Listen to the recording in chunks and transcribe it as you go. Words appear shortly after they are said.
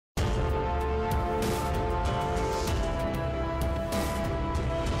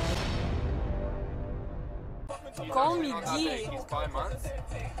Call me D. He's 5 months,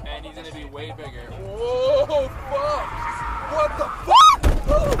 and he's gonna be way bigger. Whoa, fuck! What the fuck?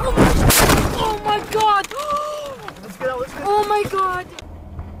 Oh my god! Let's get out, let's get out. Oh my god!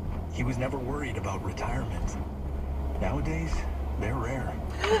 He was never worried about retirement. Nowadays, they're rare.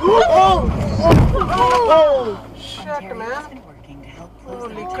 Oh, shit, man.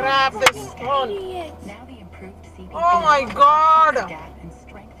 Holy crap, this is on. Oh my god.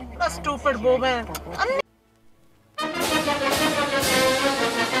 That stupid woman.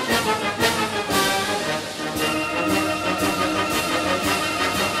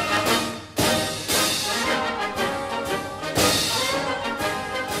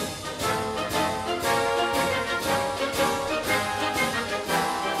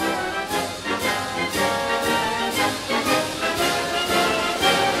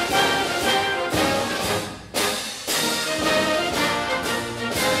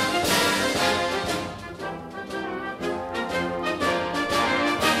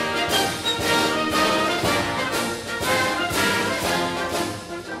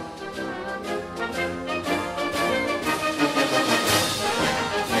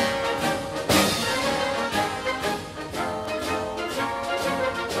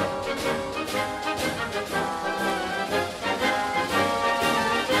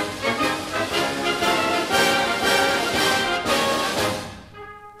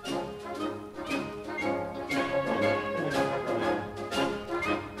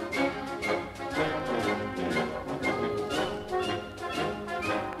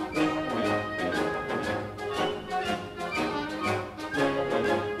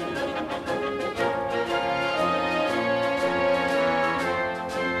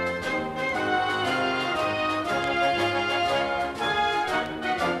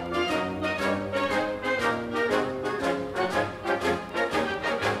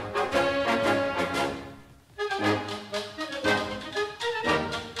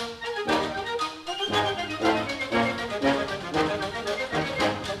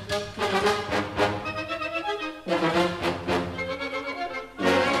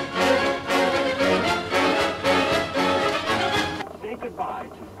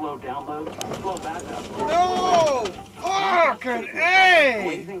 No! Fucking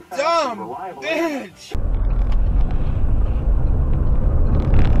A! Dumb bitch!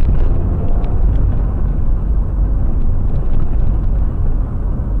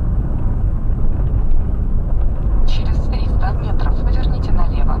 Через 300 метров поверните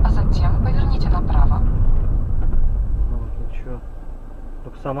налево, а затем поверните направо. Ну вот ничего.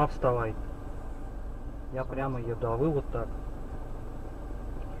 Только сама вставай. Я прямо еду, а вы вот так.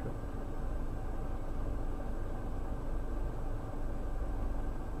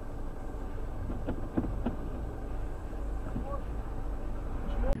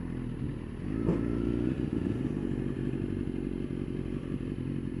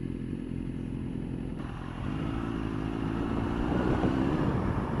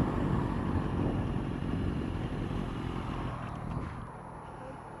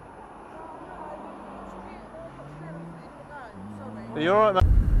 Are you alright, man?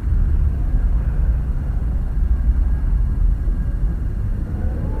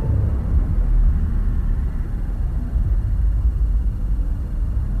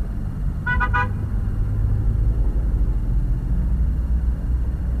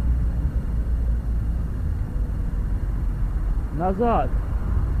 Назад!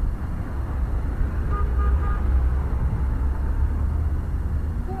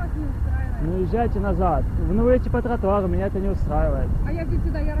 Ну езжайте назад. Ну вы идете по тротуару, меня это не устраивает. А я ведь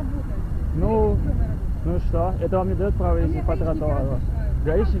сюда, я работаю. Ну, ну что, это вам не дает права ездить по тротуару.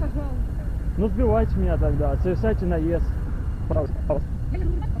 Гаишник? Ну сбивайте меня тогда, совершайте наезд. Пожалуйста, пожалуйста.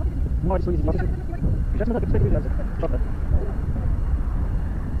 Сейчас надо перестать.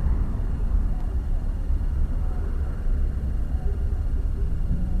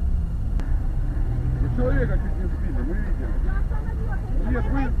 Человека чуть не сбили, мы видели. Нет,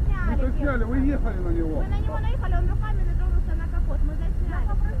 вы то сняли, вы ехали на него. Мы на него наехали, он руками дотронулся на капот, мы засняли.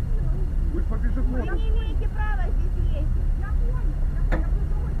 Вы по пешеходу. Вы не имеете права здесь ездить. Я понял.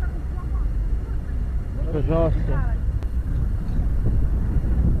 Пожалуйста.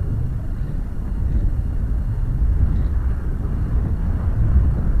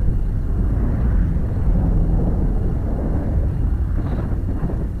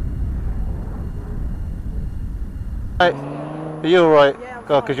 Are you alright?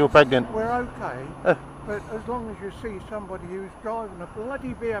 Because you're pregnant. We're okay, but as long as you see somebody who's driving a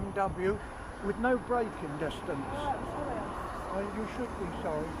bloody BMW with no braking distance, you should be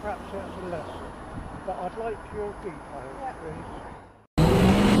sorry, perhaps that's a lesson. But I'd like your details, please.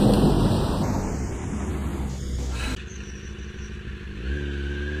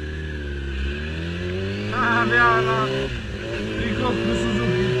 avea la tricou cu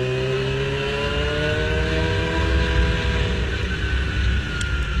Suzuki.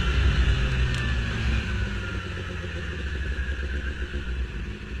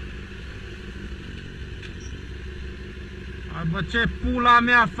 Bă, ce pula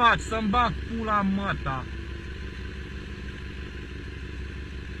mea faci? Să-mi bag pula măta.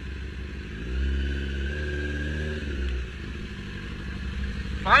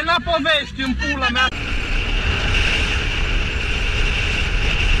 Hai la povești în pula mea!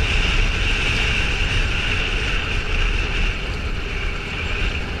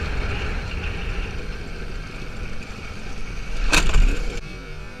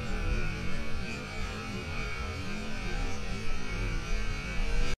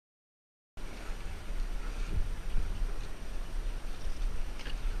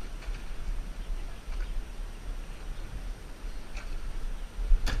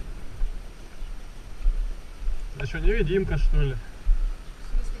 А что, невидимка, что ли? В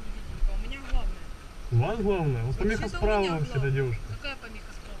смысле невидимка? У меня главное. У вас главное? Вот помеха справа вообще-то, девушка. Какая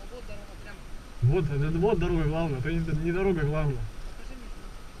помеха справа? Вот дорога прям. Вот дорога главная, то есть не дорога главная. Покажи мне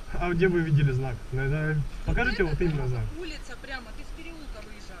знак. А где вы видели знак? Покажите вот именно знак. Улица прямо, ты с переулка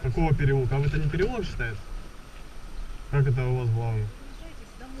выезжаешь. Какого переулка? А это не переулок считается? Как это у вас главное? Выезжайте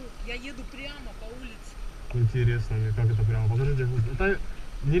с домов. Я еду прямо по улице. Интересно мне, как это прямо. Покажите. Это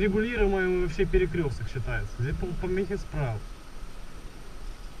нерегулируемый вообще перекресток считается. Здесь помехи справа.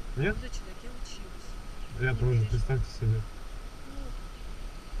 Нет? Молодой человек, я училась. Я тоже, представьте себе.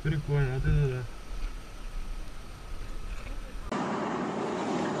 Прикольно, вот это да.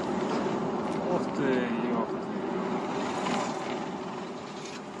 Ух ты, ёпта.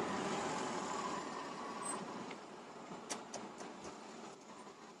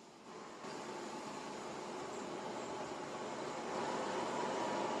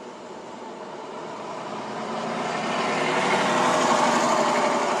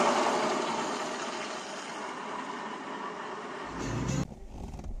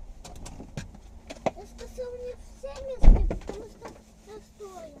 Я сказал не все места, потому что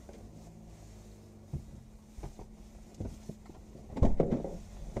застою.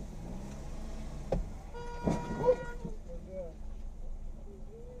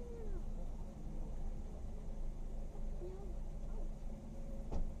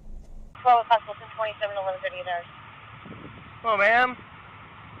 Hello, ma'am.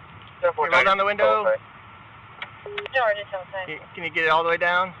 Can you roll down the window? Can you get it all the way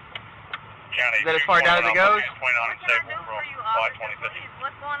down? Is that as far down as it goes? What's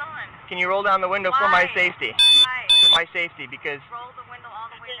going on? Can you roll down the window for my safety? Why? For my safety, because Roll the window all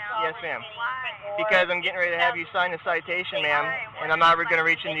the way down. yes, ma'am. Why? Because I'm getting ready to have you sign a citation, ma'am, and I'm not going to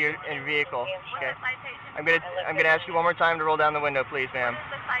reach into your vehicle. Okay. Citation. I'm gonna ask you one more time to roll down the window, please, ma'am. What is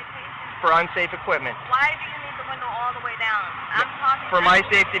the citation? For unsafe equipment. Why do you need the window all the way down? I'm talking For my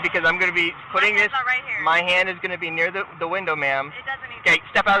safety, because I'm going to be putting my this. hands are right here. My hand is going to be near the window, ma'am. It doesn't need Okay,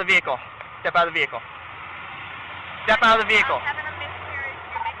 step out of the vehicle. Step out of the vehicle. Step out of the vehicle. I'm having a miscarriage.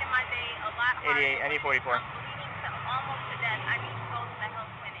 You're making my day a lot harder. 88, I need 44. I'm bleeding almost to death. I need to go to the health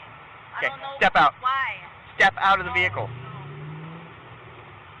clinic. Okay, I don't know step out. why. Step out of the vehicle.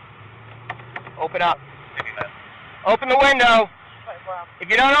 Open up. Open the window. If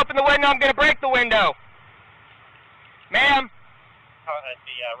you don't open the window, I'm going to break the window. Ma'am. At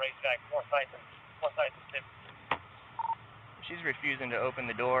the racetrack, more sites tip. She's refusing to open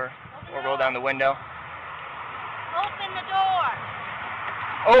the door or roll down the window. Open the door.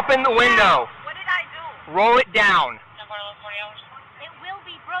 Open the window. What did I do? Roll it down. It will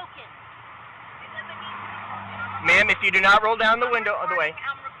be broken. It doesn't need to. Ma'am, if you do not roll down the window all the way.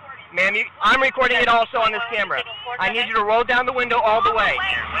 I'm recording. Ma'am, I'm recording it also on this camera. I need you to roll down the window all the way.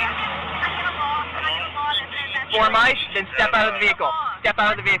 For my, then step out of the vehicle. Step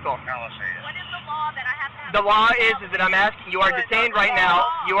out of the vehicle. What is the law that I have to have? The law is that I'm asking, you are detained right now.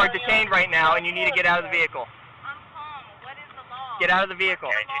 You are detained right now, and you need to get out of the vehicle. I'm home. What is the law? Get out of the vehicle.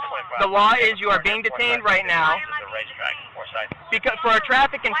 The law is you are being detained right now because for a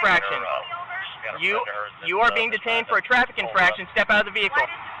traffic infraction. You are being detained for a traffic infraction. Step out of the vehicle.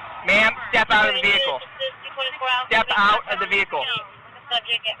 Ma'am, step out of the vehicle. Step out of the vehicle.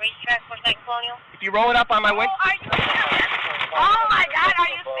 If you roll it up on my window. Oh my God, are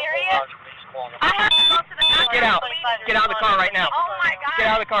you serious? I have to go to the doctor. Get out. Get out of the car right now. Oh my God. Get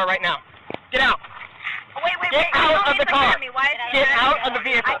out of the car right now. Get out. Wait. Get out of the car. Get out of the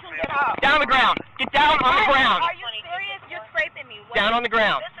vehicle. Down on the ground. Get down on the ground. Are you serious? You're scraping me. Down on the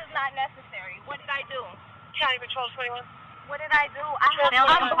ground. This is not necessary. What did I do? County Patrol 21. What did I do? I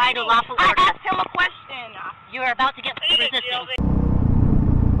asked him a question. You are about to get resisting.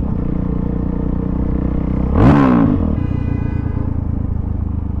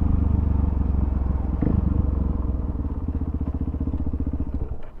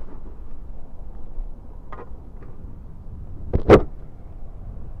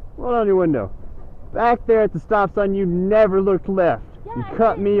 on your window. Back there at the stop sign, you never looked left. Yeah, You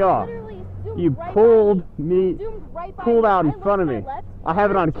cut me off. You pulled out in front of me. I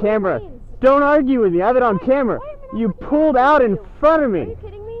have it on camera. Don't argue with me. I have it on camera. You pulled out in front of me. Are you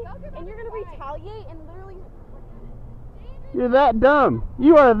kidding me? And you're gonna retaliate and literally... You're that dumb.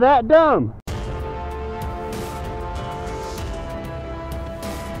 You are that dumb.